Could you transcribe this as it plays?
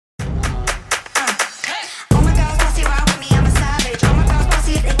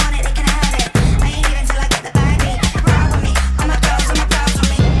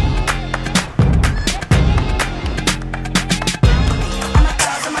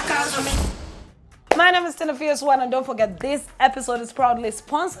My name is Tina Fierce One, and don't forget this episode is proudly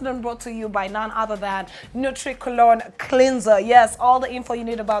sponsored and brought to you by none other than Nutri-Cologne Cleanser. Yes, all the info you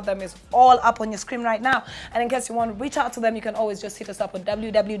need about them is all up on your screen right now. And in case you want to reach out to them, you can always just hit us up on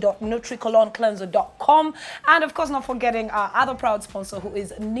www.nutricologncleanser.com. And of course, not forgetting our other proud sponsor, who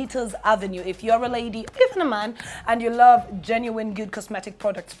is Nita's Avenue. If you're a lady, even a man, and you love genuine good cosmetic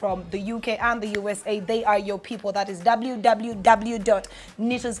products from the UK and the USA, they are your people. That is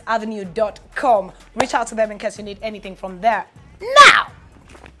www.nitasavenue.com. Reach out to them in case you need anything from there. Now,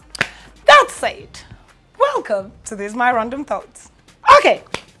 that said, welcome to this My Random Thoughts. Okay,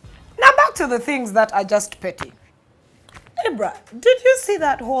 now back to the things that are just petty. Hey, bruh, did you see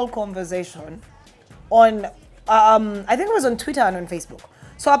that whole conversation on, I think it was on Twitter and on Facebook?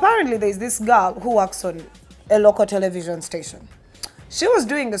 So apparently there's this girl who works on a local television station. She was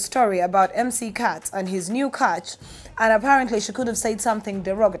doing a story about MC Katz and his new catch, and apparently she could have said something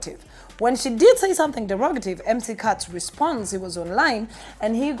derogative. When she did say something derogative, MC Katz responds, he was online,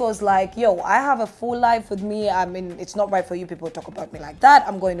 and he goes like, yo, I have a full life with me. I mean, it's not right for you people to talk about me like that.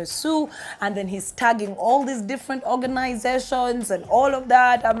 I'm going to sue. And then he's tagging all these different organizations and all of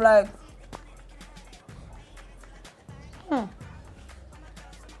that. I'm like,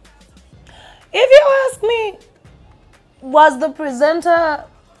 If you ask me, was the presenter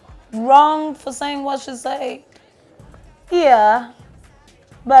wrong for saying what she said? Yeah.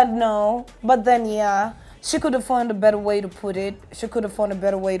 But no, but then yeah, she could have found a better way to put it.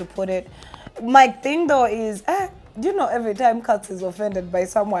 My thing though is, you know, every time Katz is offended by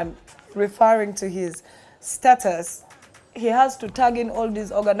someone referring to his status, he has to tag in all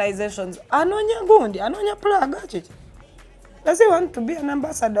these organizations. Anonya gundi, anonya plaga. Does he want to be an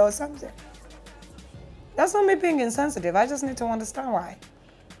ambassador or something? That's not me being insensitive. I just need to understand why.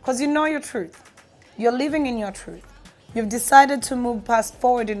 Because you know your truth. You're living in your truth. You've decided to move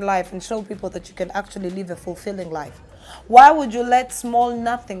forward in life and show people that you can actually live a fulfilling life. Why would you let small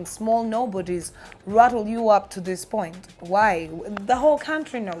nothings, small nobodies rattle you up to this point? Why? The whole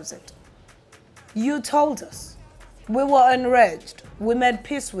country knows it. You told us. We were enraged. We made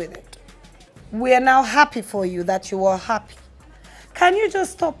peace with it. We are now happy for you that you are happy. Can you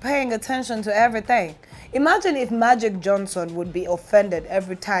just stop paying attention to everything? Imagine if Magic Johnson would be offended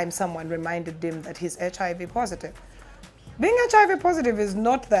every time someone reminded him that he's HIV positive. Being HIV positive is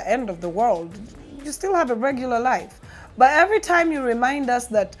not the end of the world. You still have a regular life. But every time you remind us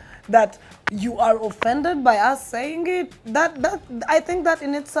that you are offended by us saying it, I think that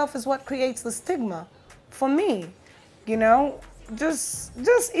in itself is what creates the stigma. For me, you know, just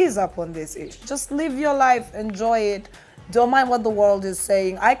ease up on this issue. Just live your life, enjoy it. Don't mind what the world is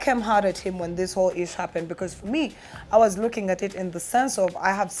saying. I came hard at him when this whole issue happened, because for me, I was looking at it in the sense of,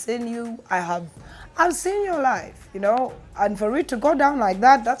 I have seen you, I've seen your life, you know, and for it to go down like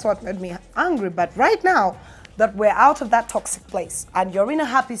that, that's what made me angry. But right now that we're out of that toxic place and you're in a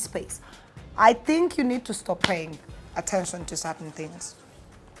happy space, I think you need to stop paying attention to certain things.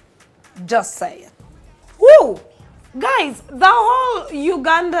 Just say it. Woo! Guys, the whole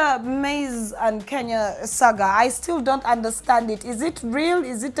Uganda maize and Kenya saga, I still don't understand it. Is it real?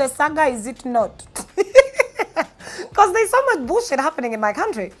 Is it a saga? Is it not? Because there's so much bullshit happening in my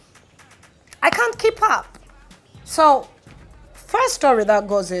country. I can't keep up. So, first story that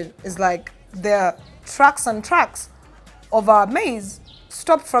goes in is like, there are trucks and trucks of our maize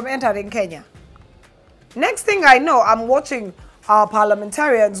stopped from entering Kenya. Next thing I know, I'm watching our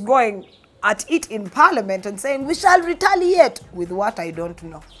parliamentarians going at it in parliament and saying, we shall retaliate with what I don't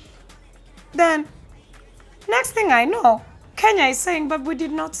know. Then, next thing I know, Kenya is saying, but we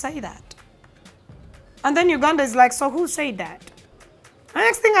did not say that. And then Uganda is like, so who said that? And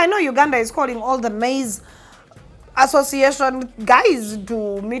next thing I know, Uganda is calling all the maize association guys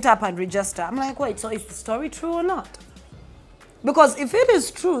to meet up and register. I'm like, wait, so is the story true or not? Because if it is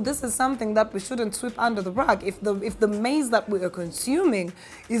true, this is something that we shouldn't sweep under the rug. If the maize that we are consuming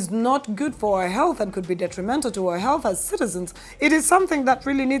is not good for our health and could be detrimental to our health as citizens, it is something that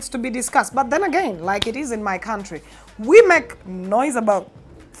really needs to be discussed. But then again, like it is in my country, we make noise about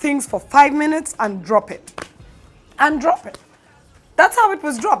things for 5 minutes and drop it. That's how it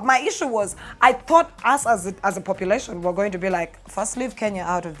was dropped. My issue was, I thought us as a population were going to be like, first leave Kenya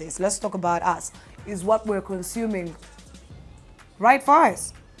out of this. Let's talk about us. Is what we're consuming right for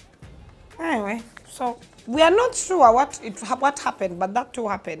us? Anyway, so we are not sure what happened, but that too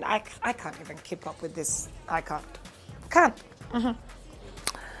happened. I can't even keep up with this. I can't.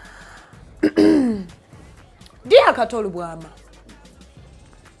 Dear Katolu Bwama,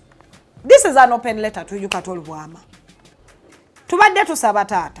 this is an open letter to you, Katolu Bwama. Tubadde tusaba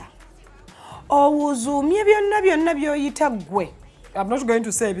taata owuzuumye byonna byonna by'oyita ggwe I'm not going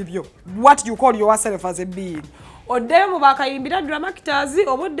to say bibyo. What you call yourself as a being. Odemo bakayimbira drama kitazi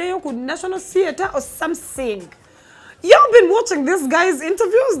obodeyo ku National Theatre or something. You've been watching this guy's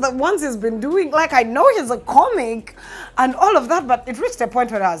interviews, the ones he's been doing. Like, I know he's a comic and all of that, but it reached a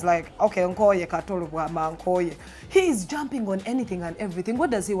point where I was like, okay, Nkoye, Katolu, Nkoye. He is jumping on anything and everything. What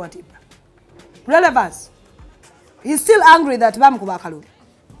does he want? Relevance. He's still angry that Bamkubakalu.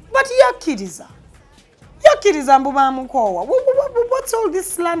 But Yakiriza. Yakiriza Mbubamukowa. What's all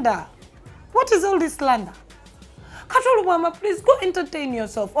this slander? What is all this slander? Katolu, please go entertain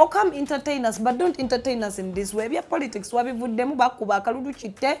yourself or come entertain us, but don't entertain us in this way. We are politics.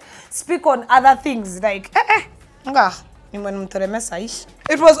 Speak on other things like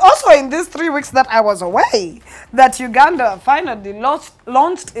It was also in these 3 weeks that I was away that Uganda finally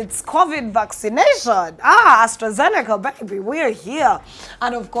launched its COVID vaccination. AstraZeneca, baby, we're here.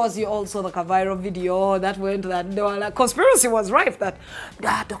 And of course, you all saw the viral video that went that the conspiracy was rife that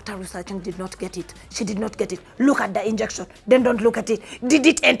Dr. Rusachan did not get it. She did not get it. Look at the injection. Then don't look at it. Did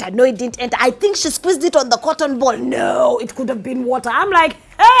it enter? No, it didn't enter. I think she squeezed it on the cotton ball. No, it could have been water. I'm like,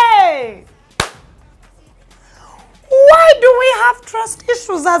 hey! Why do we have trust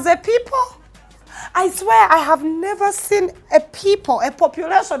issues as a people? I swear I have never seen a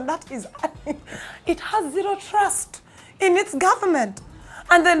population that is, it has zero trust in its government.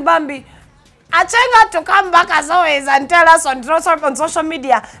 And then Bambi, Achenga to come back as always and tell us on social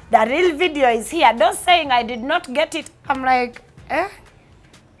media, the real video is here. Don't saying I did not get it. I'm like,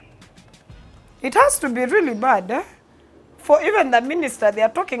 It has to be really bad, for even the minister they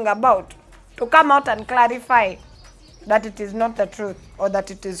are talking about to come out and clarify that it is not the truth or that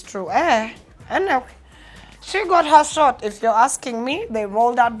it is true. Anyway, she got her shot. If you're asking me, they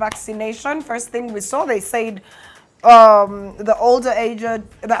rolled out vaccination. First thing we saw, they said the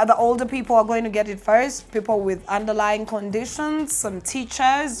older people are going to get it first. People with underlying conditions, some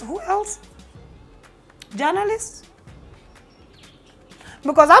teachers. Who else? Journalists.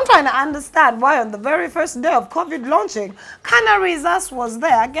 Because I'm trying to understand why on the very first day of COVID launching, Canary's ass was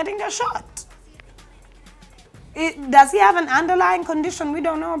there getting a shot. Does he have an underlying condition we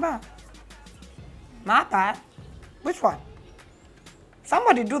don't know about? My bad. Which one?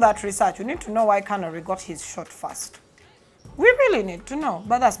 Somebody do that research. You need to know why Canary got his shot first. We really need to know,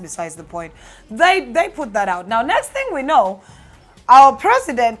 but that's besides the point. They put that out. Now, next thing we know, our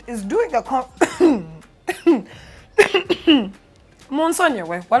president is doing a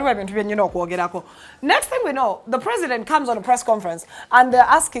Next thing we know, the president comes on a press conference and they're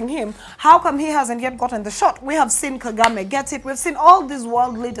asking him, how come he hasn't yet gotten the shot? We have seen Kagame get it. We've seen all these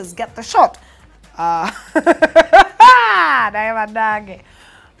world leaders get the shot.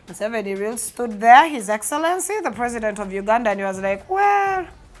 Museveni real stood there, His Excellency, the president of Uganda, and he was like, well,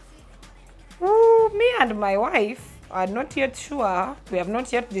 me and my wife are not yet sure. We have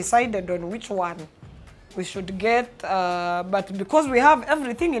not yet decided on which one we should get, but because we have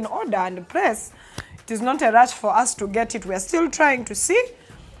everything in order and the press, it is not a rush for us to get it. We are still trying to see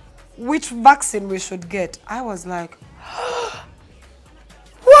which vaccine we should get. I was like,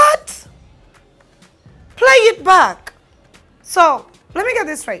 what? Play it back. So, let me get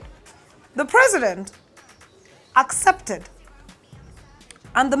this straight. The president accepted,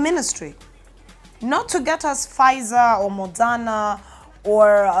 and the ministry, not to get us Pfizer or Moderna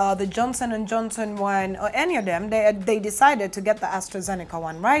or the Johnson & Johnson one, or any of them. They decided to get the AstraZeneca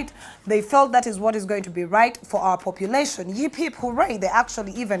one, right? They felt that is what is going to be right for our population. Yip, yip, hooray, they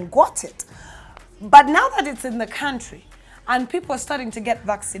actually even got it. But now that it's in the country, and people are starting to get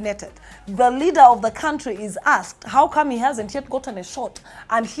vaccinated, the leader of the country is asked, how come he hasn't yet gotten a shot?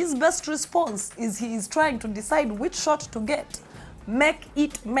 And his best response is he is trying to decide which shot to get. Make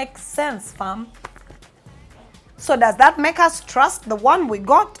it make sense, fam. So does that make us trust the one we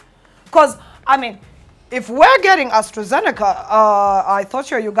got? Because, I mean, if we're getting AstraZeneca, I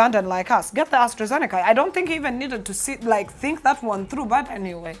thought you're Ugandan like us. Get the AstraZeneca. I don't think he even needed to think that one through, but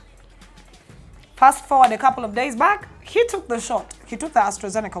anyway. Fast forward a couple of days back, he took the shot. He took the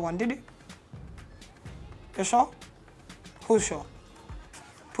AstraZeneca one, did he? You sure? Who's sure?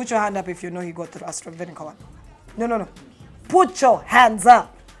 Put your hand up if you know he got the AstraZeneca one. No. Put your hands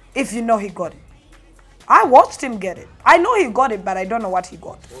up if you know he got it. I watched him get it. I know he got it, but I don't know what he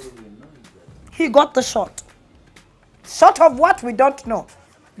got. He got the shot. Shot of what? We don't know.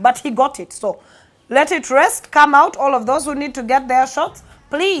 But he got it. So let it rest. Come out. All of those who need to get their shots,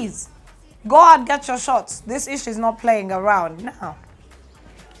 please go and get your shots. This issue is not playing around now.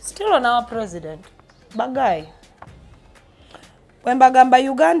 Still on our president. Bagay. Wembagamba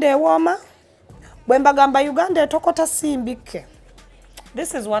Uganda ewoma. Wembagamba Uganda tokota simbike.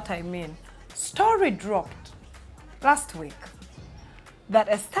 This is what I mean. Story dropped last week that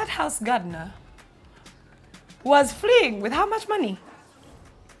a state house gardener was fleeing with how much money?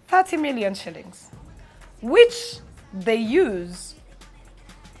 30 million shillings, which they use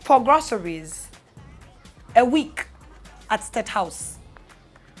for groceries a week at State House.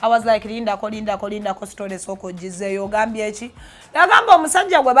 I was like, Linda ko store soko jizeyo gambye echi. Nagamba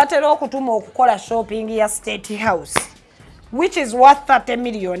omusajja gwe batera okutuma okukola shopping ya State House, which is worth 30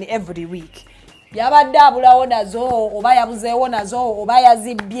 million every week. Yabadde abulawo nazo, oba yabuzeewo nazo, oba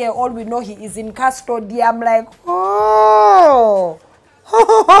yazibye. All we know, he is in custody. I'm like, oh.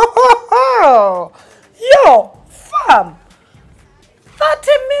 Yo, fam.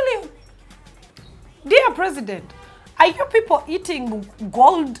 30 million. Dear President, are you people eating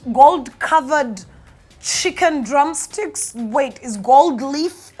gold-covered chicken drumsticks? Wait, is gold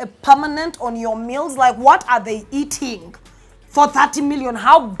leaf a permanent on your meals? Like, what are they eating for 30 million?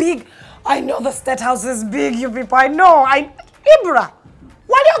 How big? I know the State House is big, you people. I know. Ibra,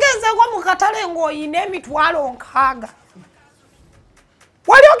 wali ogenze kwa mukatale ngo ine mitwalo nkaga.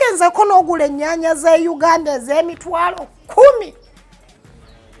 Wali ogenze kono ogule nyanya ze Uganda ze mitwalo 10.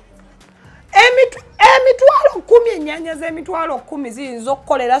 Emitwalo 10 nyanya ze mitwalo 10 zizo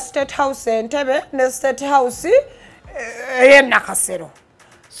kukolera State House Entebbe ne State House Nakasero.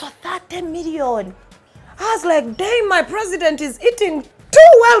 So 30 million. I was like, dang, my president is eating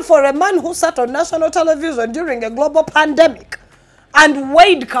too well for a man who sat on national television during a global pandemic and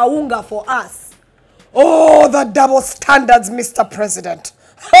weighed kaunga for us. Oh, the double standards, Mr. President.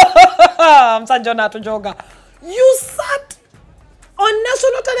 I'm Joga. You sat on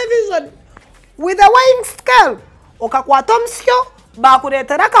national television with a weighing scale. Okakwatomsyo,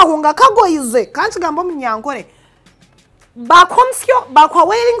 bakuretera kahunga kagoyize. Kanchi gambo mnyankore. Bakomsyo, bakwa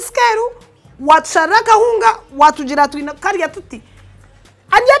weighing scale. Wacharaka hunga, watujira tuina kari ya tuti.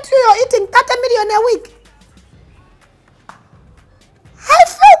 And yet you're eating 30 million a week. I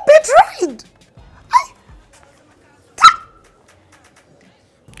feel betrayed.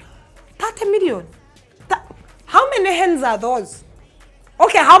 30 million. How many hens are those?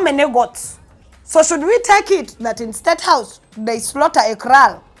 Okay, how many goats? So should we take it that in State House, they slaughter a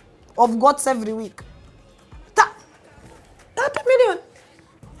kraal of goats every week? 30 million.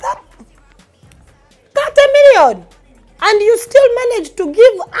 30 million. And you still manage to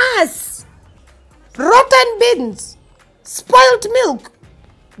give us rotten beans, spoiled milk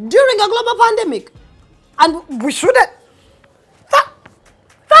during a global pandemic. And we shouldn't.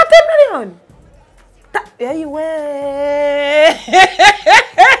 30 million.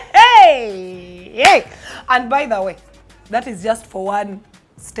 Hey. And by the way, that is just for one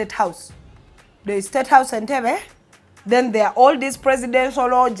State House. There is State House Entebbe. Then there are all these presidential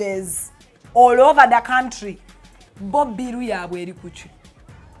lodges all over the country. But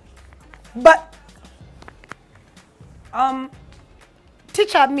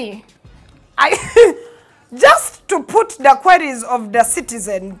teacher me, I just to put the queries of the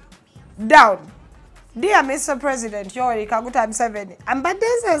citizen down. Dear Mr. President, Yoweri Kaguta Museveni,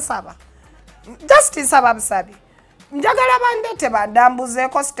 ambadeze saba. Just in sabab sabi. Njagala bandete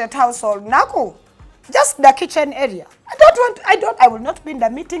bandambuzeko State House all naku. Just the kitchen area. I will not be in the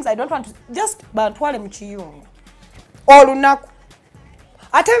meetings. I don't want to. Just bantwale mchiyungu. Olunaku.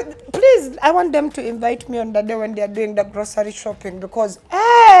 Please, I want them to invite me on the day when they are doing the grocery shopping because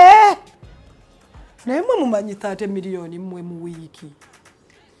naimwe mumanyi 30 million mwe mu wiki.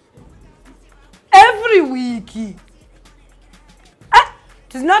 Every week. It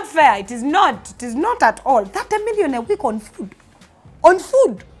is not fair. It is not at all. 30 million a week on food. On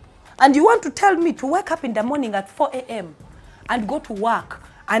food. And you want to tell me to wake up in the morning at 4 a.m. and go to work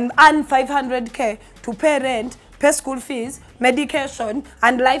and earn 500k to pay rent, pay school fees, medication,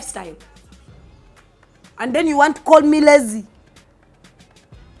 and lifestyle. And then you want to call me lazy.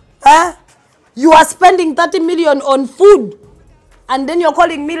 Huh? You are spending 30 million on food. And then you're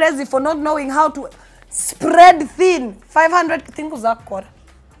calling me lazy for not knowing how to spread thin. 500 things are called.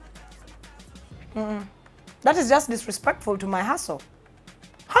 That is just disrespectful to my hustle.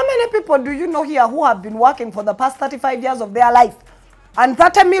 How many people do you know here who have been working for the past 35 years of their life? And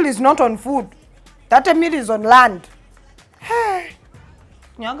 30 mil is not on food. 30 mil is on land. Hey.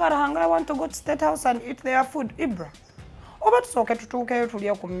 Nyagara hanga, I want to go to State House and eat their food. Ibra. Oba tusoke tutuke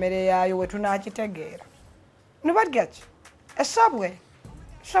tuliya ku mmere yayo we tunakitegeera. Nibadgachi. Eshabwe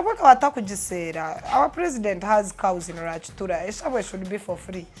kawata kujiseera. Our president has cows in Rachtura. Eshabwe should be for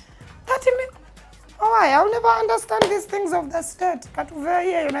free. 30 mil. Oh, I'll never understand these things of the state.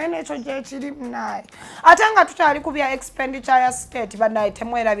 Katuveye unaenecho jechiri mnai. Atanga tutali kubya expenditure ya state banayi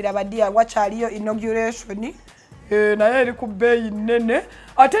temwerabira badia wachaliyo inauguration. Na yeri kubeyi nene.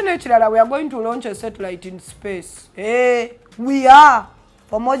 Atene chilala, we are going to launch a satellite in space. We are.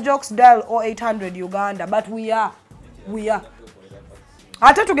 For more jokes, dial 0800 Uganda. But we are.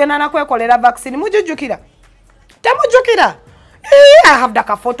 Ate tugenda na kwekolera vaccine. Mujujukira. Temujukira. I have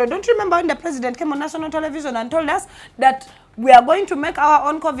that photo. Don't you remember when the president came on national television and told us that we are going to make our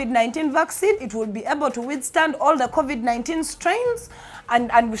own COVID-19 vaccine? It will be able to withstand all the COVID-19 strains,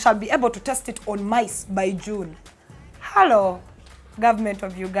 and we shall be able to test it on mice by June. Hello, government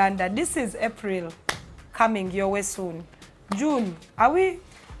of Uganda. This is April, coming your way soon. June, are we?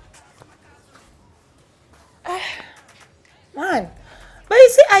 Man, but you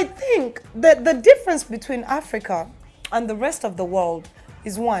see, I think that the difference between Africa and the rest of the world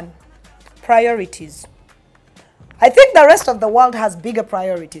is one, priorities. I think the rest of the world has bigger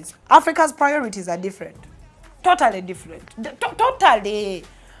priorities. Africa's priorities are different. Totally different. Totally.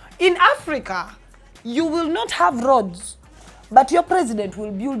 In Africa, you will not have roads, but your president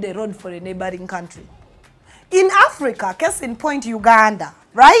will build a road for a neighboring country. In Africa, case in point, Uganda,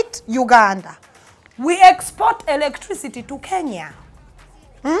 right? Uganda. We export electricity to Kenya.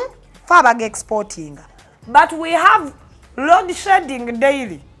 Fabag exporting. But we have load shedding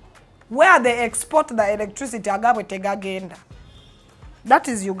daily, where they export the electricity. That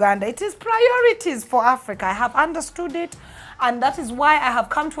is Uganda. It is priorities for Africa. I have understood it, and that is why I have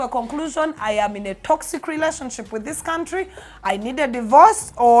come to a conclusion. I am in a toxic relationship with this country. I need a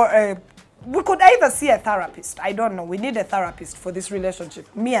divorce, or we could either see a therapist. I don't know. We need a therapist for this relationship.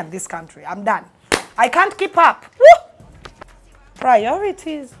 Me and this country. I'm done. I can't keep up. Woo!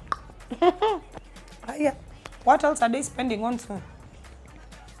 Priorities. Yeah. What else are they spending on soon?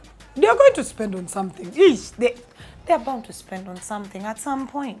 They are going to spend on something. They are bound to spend on something at some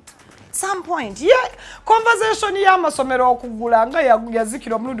point. Some point. Yeah. Conversation masomero okugulanga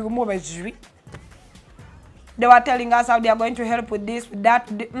yazikiro mulundi gumubejwi. They were telling us how they are going to help with this, with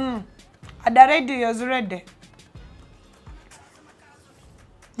that. At the radio is ready.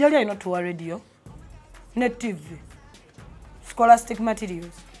 You're not to a radio. Net TV. Scholastic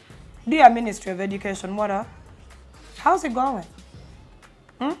materials. Dear Ministry of Education, what up? How's it going?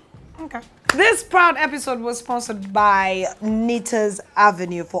 Okay. This proud episode was sponsored by Nita's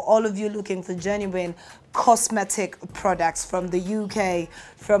Avenue. For all of you looking for genuine cosmetic products from the UK,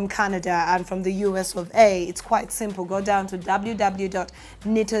 from Canada, and from the US of A, it's quite simple. Go down to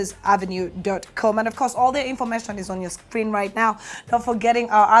www.nitasavenue.com. And of course, all the information is on your screen right now. Not forgetting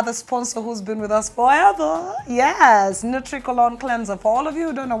our other sponsor who's been with us forever. Yes, Nutri-Colon Cleanser. For all of you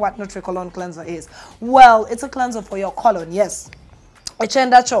who don't know what Nutri-Colon Cleanser is, well, it's a cleanser for your colon, yes.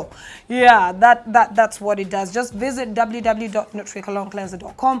 Yeah, that's what it does. Just visit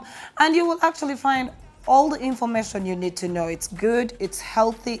www.nutricoloncleanser.com and you will actually find all the information you need to know. It's good, it's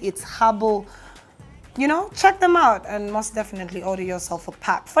healthy, it's herbal. You know, check them out and most definitely order yourself a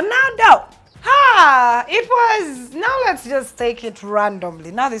pack. For now, though, it was, now let's just take it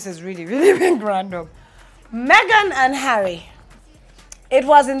randomly. Now this is really being random. Meghan and Harry. It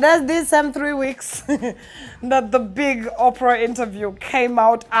was in these same 3 weeks that the big Oprah interview came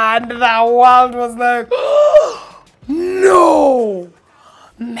out and the world was like, oh, no!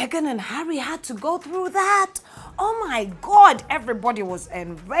 Meghan and Harry had to go through that. Oh my God, everybody was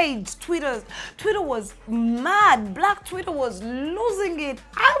enraged. Twitter was mad. Black Twitter was losing it.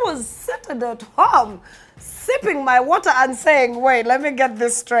 I was sitting at home, sipping my water and saying, wait, let me get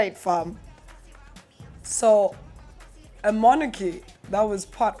this straight, fam. So, a monarchy that was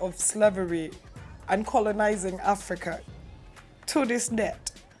part of slavery and colonizing Africa to this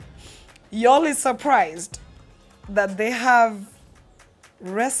net. Y'all is surprised that they have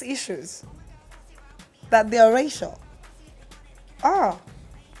race issues, that they are racial. Oh,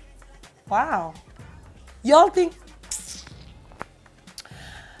 wow. Y'all think,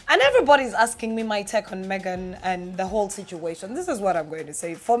 and everybody's asking me my take on Meghan and the whole situation. This is what I'm going to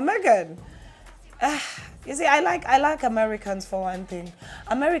say. For Meghan, you see, I like Americans for one thing.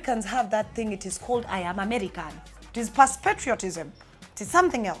 Americans have that thing, it is called I am American. It is past patriotism. It is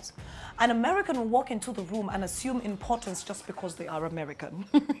something else. An American will walk into the room and assume importance just because they are American.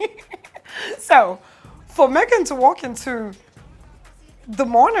 So, for Meghan to walk into the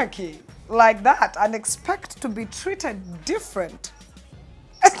monarchy like that and expect to be treated different.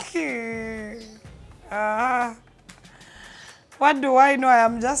 What do I know? I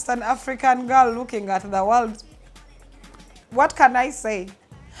am just an African girl looking at the world. What can I say?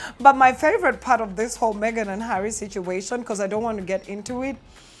 But my favorite part of this whole Meghan and Harry situation, because I don't want to get into it,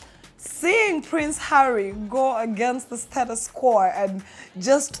 seeing Prince Harry go against the status quo and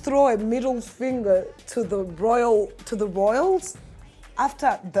just throw a middle finger to the royals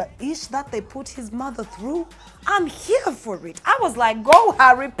after the ish that they put his mother through, I'm here for it. I was like, go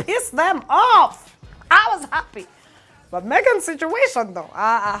Harry, piss them off. I was happy. But Meghan's situation though,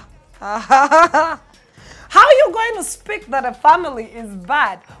 how are you going to speak that a family is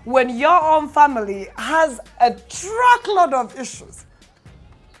bad when your own family has a truckload of issues?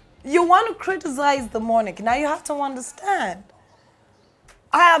 You want to criticize the monarchy. Now you have to understand,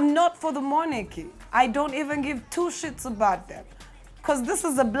 I am not for the monarchy. I don't even give two shits about them. Because this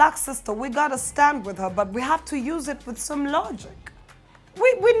is a black sister. We got to stand with her, but we have to use it with some logic.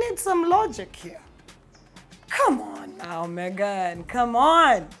 We need some logic here. Come on now, Meghan. Come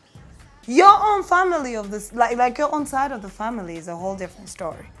on. Your own family of this, like your own side of the family is a whole different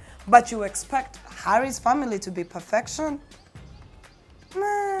story. But you expect Harry's family to be perfection?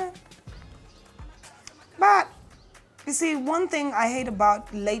 Nah. But, you see, one thing I hate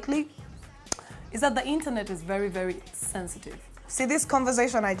about lately is that the internet is very, very sensitive. See this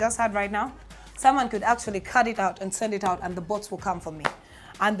conversation I just had right now? Someone could actually cut it out and send it out and the bots will come for me.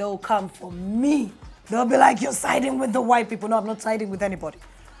 And they'll come for me. They'll be like, you're siding with the white people. No, I'm not siding with anybody.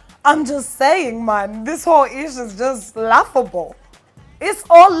 I'm just saying, man, this whole issue is just laughable. It's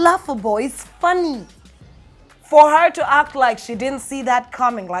all laughable. It's funny. For her to act like she didn't see that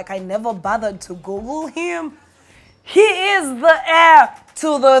coming, like I never bothered to Google him. He is the heir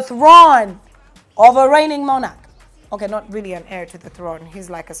to the throne of a reigning monarch. Okay, not really an heir to the throne. He's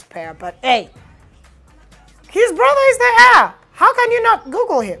like a spare, but hey, his brother is the heir. How can you not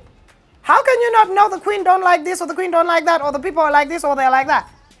Google him? How can you not know the queen don't like this or the queen don't like that or the people are like this or they're like that?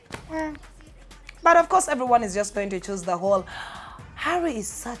 But of course, everyone is just going to choose the whole, Harry is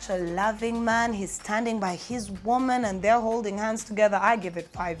such a loving man. He's standing by his woman and they're holding hands together. I give it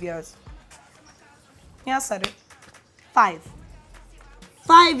 5 years. Yeah, I said it. 5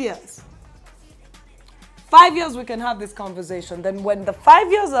 years. 5 years we can have this conversation. Then when the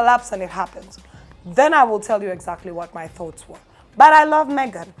 5 years elapse and it happens, then I will tell you exactly what my thoughts were. But I love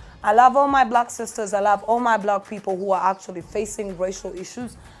Meghan. I love all my black sisters. I love all my black people who are actually facing racial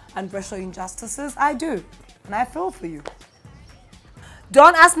issues and racial injustices. I do. And I feel for you.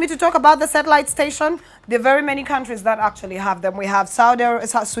 Don't ask me to talk about the satellite station. There are very many countries that actually have them. We have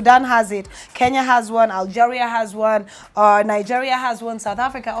Sudan has it, Kenya has one, Algeria has one, Nigeria has one, South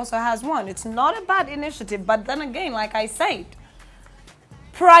Africa also has one. It's not a bad initiative, but then again, like I said,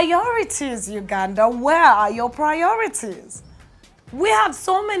 priorities, Uganda. Where are your priorities? We have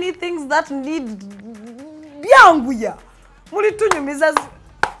so many things that need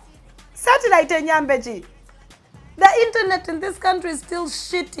satellite nyambeji. The internet in this country is still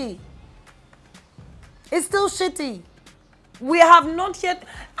shitty. It's still shitty. We have not yet.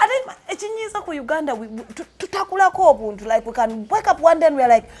 I think Uganda, like we can wake up one day and we're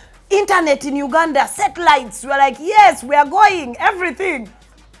like, internet in Uganda, satellites. We're like, yes, we are going, everything.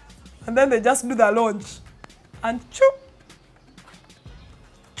 And then they just do the launch. And choop.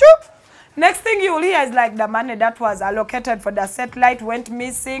 Choop. Next thing you will hear is like the money that was allocated for the satellite went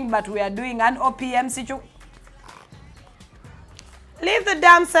missing, but we are doing an OPM situation. Leave the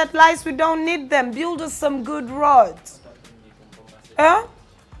damn satellites, we don't need them. Build us some good roads.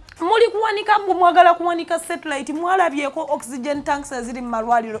 Muli kuwanika mwagala kuwanika satellite mwalabyeko oxygen tanks eziri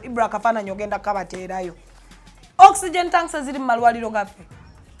malwaliro Ibra kafana nyogenda kabateerayo. Oxygen tanks eziri malwaliro gafe.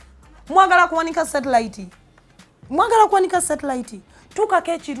 Mwagala kuwanika satellite. Mwagala kuwanika satellite. Tuka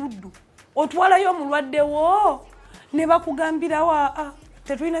kechiruddu. Otwalayo mulwadde wo. Ne bakugambira wa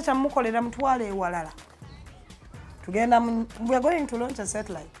tetulina kyamukolera mutwale ewalala. We are going to launch a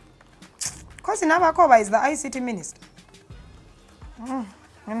satellite. Because Nabakoba is the ICT minister.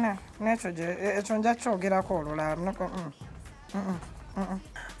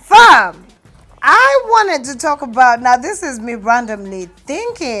 Fam, I wanted to talk about, now this is me randomly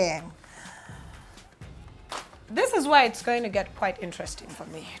thinking. This is why it's going to get quite interesting for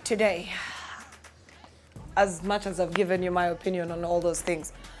me today. As much as I've given you my opinion on all those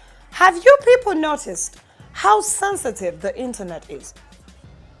things. Have you people noticed how sensitive the internet is?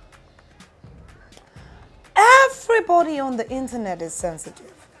 Everybody on the internet is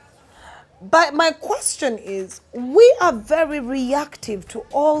sensitive. But my question is, we are very reactive to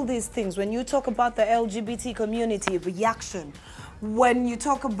all these things. When you talk about the LGBT community, reaction. When you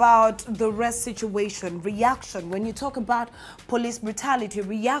talk about the rest situation, reaction. When you talk about police brutality,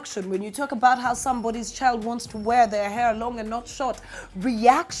 reaction. When you talk about how somebody's child wants to wear their hair long and not short,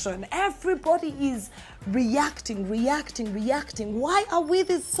 reaction. Everybody is reacting. Why are we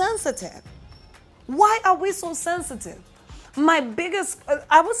this sensitive? Why are we so sensitive? My biggest,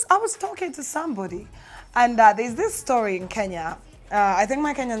 I was talking to somebody, and there's this story in Kenya. I think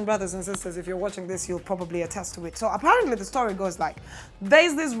my Kenyan brothers and sisters, if you're watching this, you'll probably attest to it. So apparently the story goes like,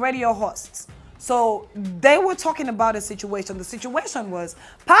 there's these radio hosts. So they were talking about a situation. The situation was,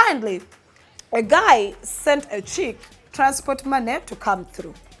 apparently, a guy sent a chick transport money to come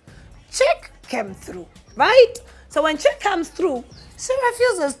through. Chick came through, right? So when Chick comes through, she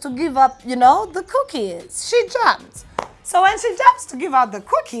refuses to give up, you know, the cookies. She jumps. So when she jumps to give out the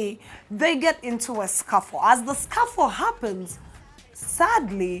cookie, they get into a scuffle. As the scuffle happens,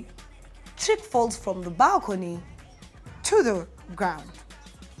 sadly, Chick falls from the balcony to the ground.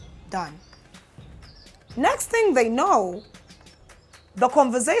 Done. Next thing they know, the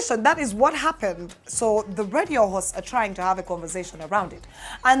conversation, that is what happened. So the radio hosts are trying to have a conversation around it.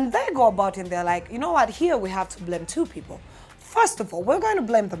 And they go about it and they're like, you know what, here we have to blame two people. First of all, we're going to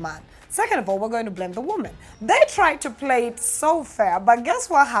blame the man. Second of all, we're going to blame the woman. They tried to play it so fair, but guess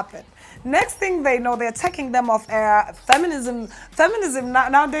what happened? Next thing they know, they're taking them off air. Feminism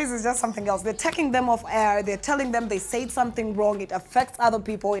nowadays is just something else. They're taking them off air. They're telling them they said something wrong. It affects other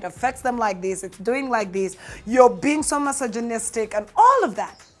people. It affects them like this. It's doing like this. You're being so misogynistic and all of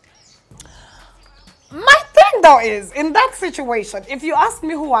that. My thing though is, in that situation, if you ask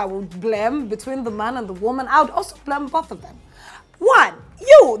me who I would blame between the man and the woman, I would also blame both of them. One,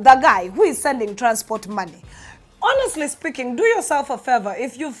 you, the guy who is sending transport money. Honestly speaking, do yourself a favor.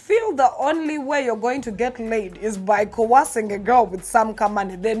 If you feel the only way you're going to get laid is by coercing a girl with some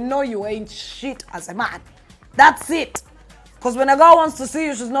money, then know you ain't shit as a man. That's it. Because when a girl wants to see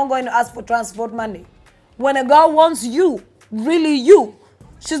you, she's not going to ask for transport money. When a girl wants you, really you,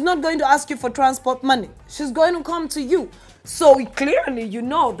 she's not going to ask you for transport money. She's going to come to you. So clearly you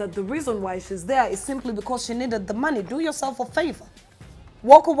know that the reason why she's there is simply because she needed the money. Do yourself a favor.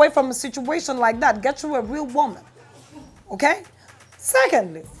 Walk away from a situation like that. Get you a real woman. Okay?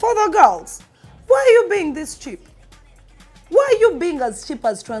 Secondly, for the girls, why are you being this cheap? Why are you being as cheap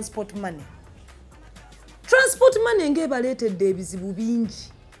as transport money? Transport money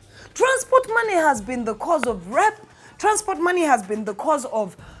Transport money has been the cause of rape. Transport money has been the cause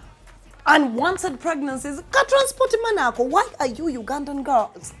of unwanted pregnancies. Transport money. Why are you Ugandan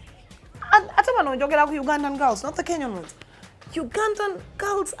girls? And Ugandan girls, not the Kenyan ones. Ugandan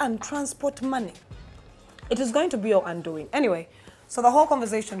girls and transport money. It is going to be your undoing. Anyway, so the whole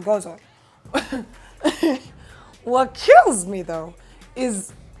conversation goes on. What kills me though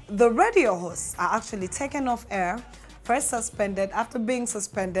is the radio hosts are actually taken off air, first suspended. After being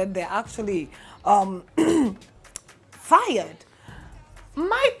suspended, they're actually fired.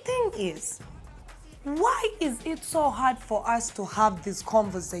 My thing is, why is it so hard for us to have these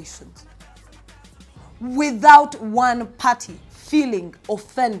conversations without one party feeling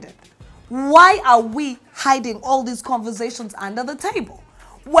offended? Why are we hiding all these conversations under the table?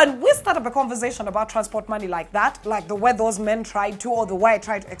 When we start up a conversation about transport money like that, like the way those men tried to, or the way I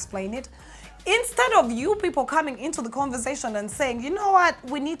tried to explain it, instead of you people coming into the conversation and saying, you know what,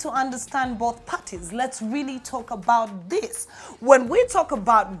 we need to understand both parties. Let's really talk about this. When we talk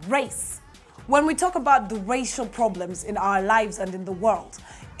about race, when we talk about the racial problems in our lives and in the world,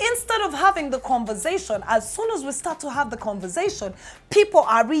 instead of having the conversation, as soon as we start to have the conversation, people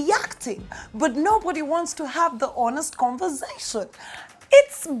are reacting. But nobody wants to have the honest conversation.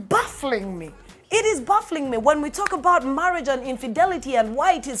 It's baffling me. It is baffling me. When we talk about marriage and infidelity and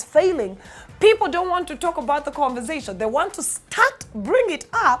why it is failing, people don't want to talk about the conversation. They want to bring it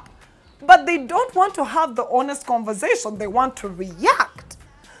up, but they don't want to have the honest conversation. They want to react.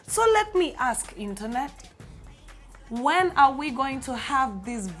 So let me ask, internet, when are we going to have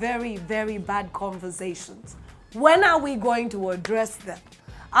these very, very bad conversations? When are we going to address them?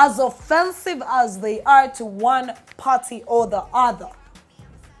 As offensive as they are to one party or the other.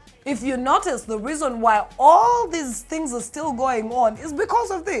 If you notice, the reason why all these things are still going on is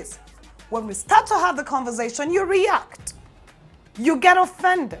because of this. When we start to have the conversation, you react. You get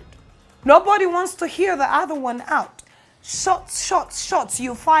offended. Nobody wants to hear the other one out. Shots, shots, shots.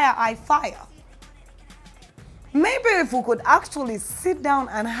 You fire, I fire. Maybe if we could actually sit down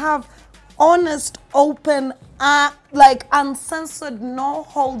and have honest, open, like uncensored, no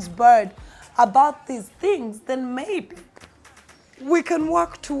holds barred about these things, then maybe we can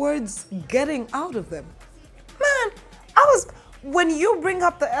work towards getting out of them. Man, when you bring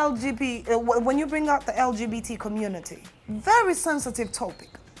up the LGBT community, very sensitive topic,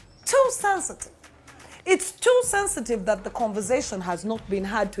 too sensitive. It's too sensitive that the conversation has not been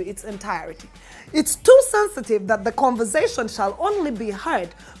had to its entirety. It's too sensitive that the conversation shall only be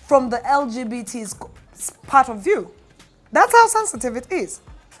heard from the LGBT's part of view. That's how sensitive it is.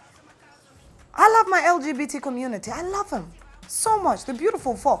 I love my LGBT community. I love them so much. They're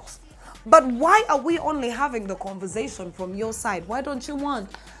beautiful folks. But why are we only having the conversation from your side? Why don't you want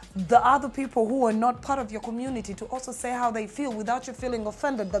the other people who are not part of your community to also say how they feel without you feeling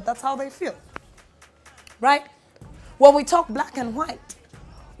offended that that's how they feel? Right? When we talk black and white,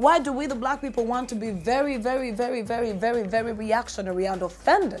 Why do we, the black people, want to be very, very, very, very, very, very reactionary and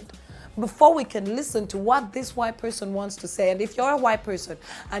offended before we can listen to what this white person wants to say? And if you're a white person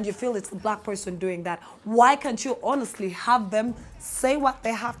and you feel it's the black person doing that, why can't you honestly have them say what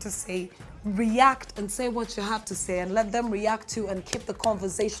they have to say, react and say what you have to say, and let them react to and keep the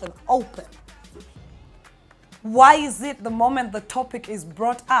conversation open? Why is it the moment the topic is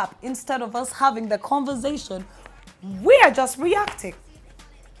brought up, instead of us having the conversation, we are just reacting?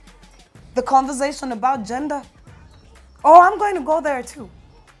 The conversation about gender, oh, I'm going to go there too.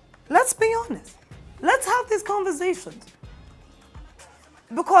 Let's be honest. Let's have these conversations.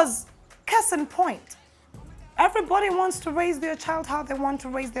 Because, case in point, everybody wants to raise their child how they want to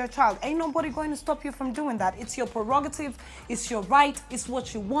raise their child. Ain't nobody going to stop you from doing that. It's your prerogative, it's your right, it's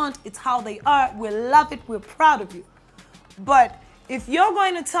what you want, it's how they are. We love it, we're proud of you. But if you're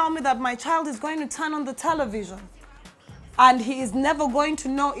going to tell me that my child is going to turn on the television and he is never going to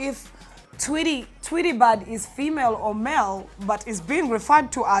know if Tweety Bird is female or male, but is being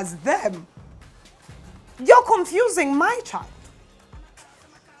referred to as them, you're confusing my child.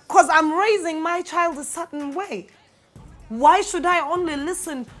 Because I'm raising my child a certain way. Why should I only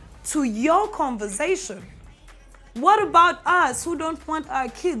listen to your conversation? What about us who don't want our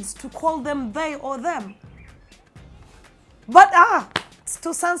kids to call them they or them? But it's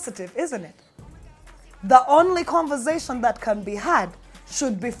too sensitive, isn't it? The only conversation that can be had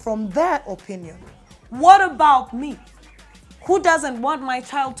should be from their opinion. What about me? Who doesn't want my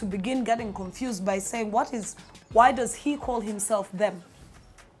child to begin getting confused by saying, why does he call himself them?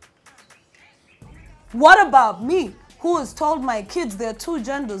 What about me, who has told my kids there are two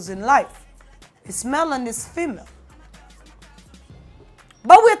genders in life? It's male and it's female.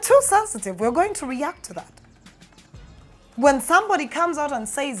 But we're too sensitive. We're going to react to that. When somebody comes out and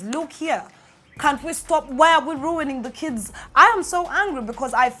says, look here, can't we stop? Why are we ruining the kids? I am so angry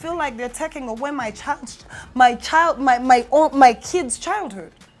because I feel like they're taking away my kids'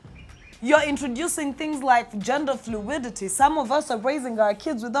 childhood. You're introducing things like gender fluidity. Some of us are raising our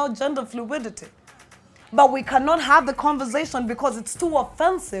kids without gender fluidity. But we cannot have the conversation because it's too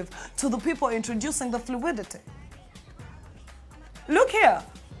offensive to the people introducing the fluidity. Look here.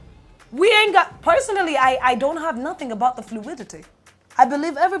 Personally, I don't have nothing about the fluidity. I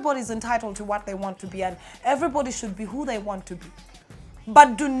believe everybody's entitled to what they want to be, and everybody should be who they want to be.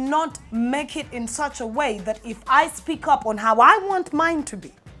 But do not make it in such a way that if I speak up on how I want mine to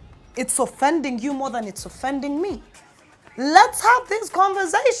be, it's offending you more than it's offending me. Let's have these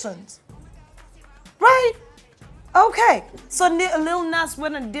conversations. Right? Okay. So Lil Nas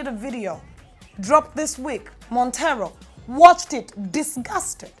went and did a video. Dropped this week. Montero watched it,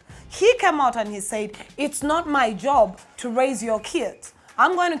 disgusted. He came out and he said, it's not my job to raise your kids.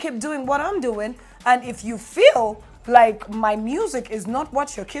 I'm going to keep doing what I'm doing. And if you feel like my music is not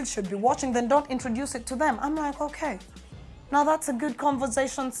what your kids should be watching, then don't introduce it to them. I'm like, okay. Now that's a good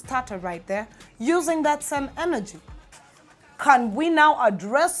conversation starter right there. Using that same energy. Can we now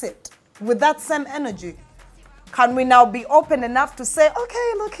address it with that same energy? Can we now be open enough to say,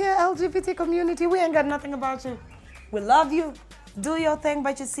 okay, look here, LGBT community, we ain't got nothing about you. We love you. Do your thing,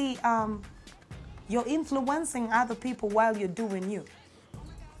 but you see, you're influencing other people while you're doing you.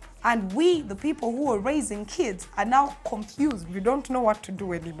 And we, the people who are raising kids, are now confused. We don't know what to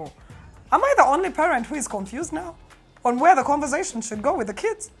do anymore. Am I the only parent who is confused now on where the conversation should go with the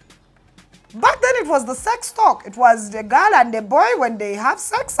kids? Back then it was the sex talk. It was the girl and the boy when they have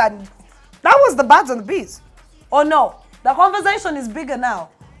sex, and that was the birds and the bees. Oh no, the conversation is bigger now.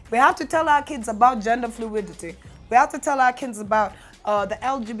 We have to tell our kids about gender fluidity. We have to tell our kids about the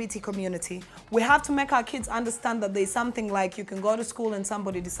LGBT community. We have to make our kids understand that there's something like you can go to school and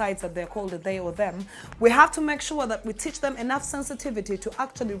somebody decides that they're called a they or them. We have to make sure that we teach them enough sensitivity to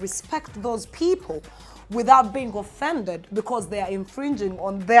actually respect those people without being offended because they are infringing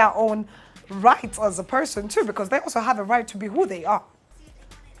on their own rights as a person too, because they also have a right to be who they are.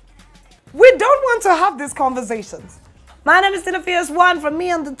 We don't want to have these conversations. My name is Tina Fierce One, from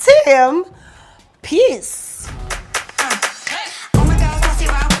me and the team. Peace.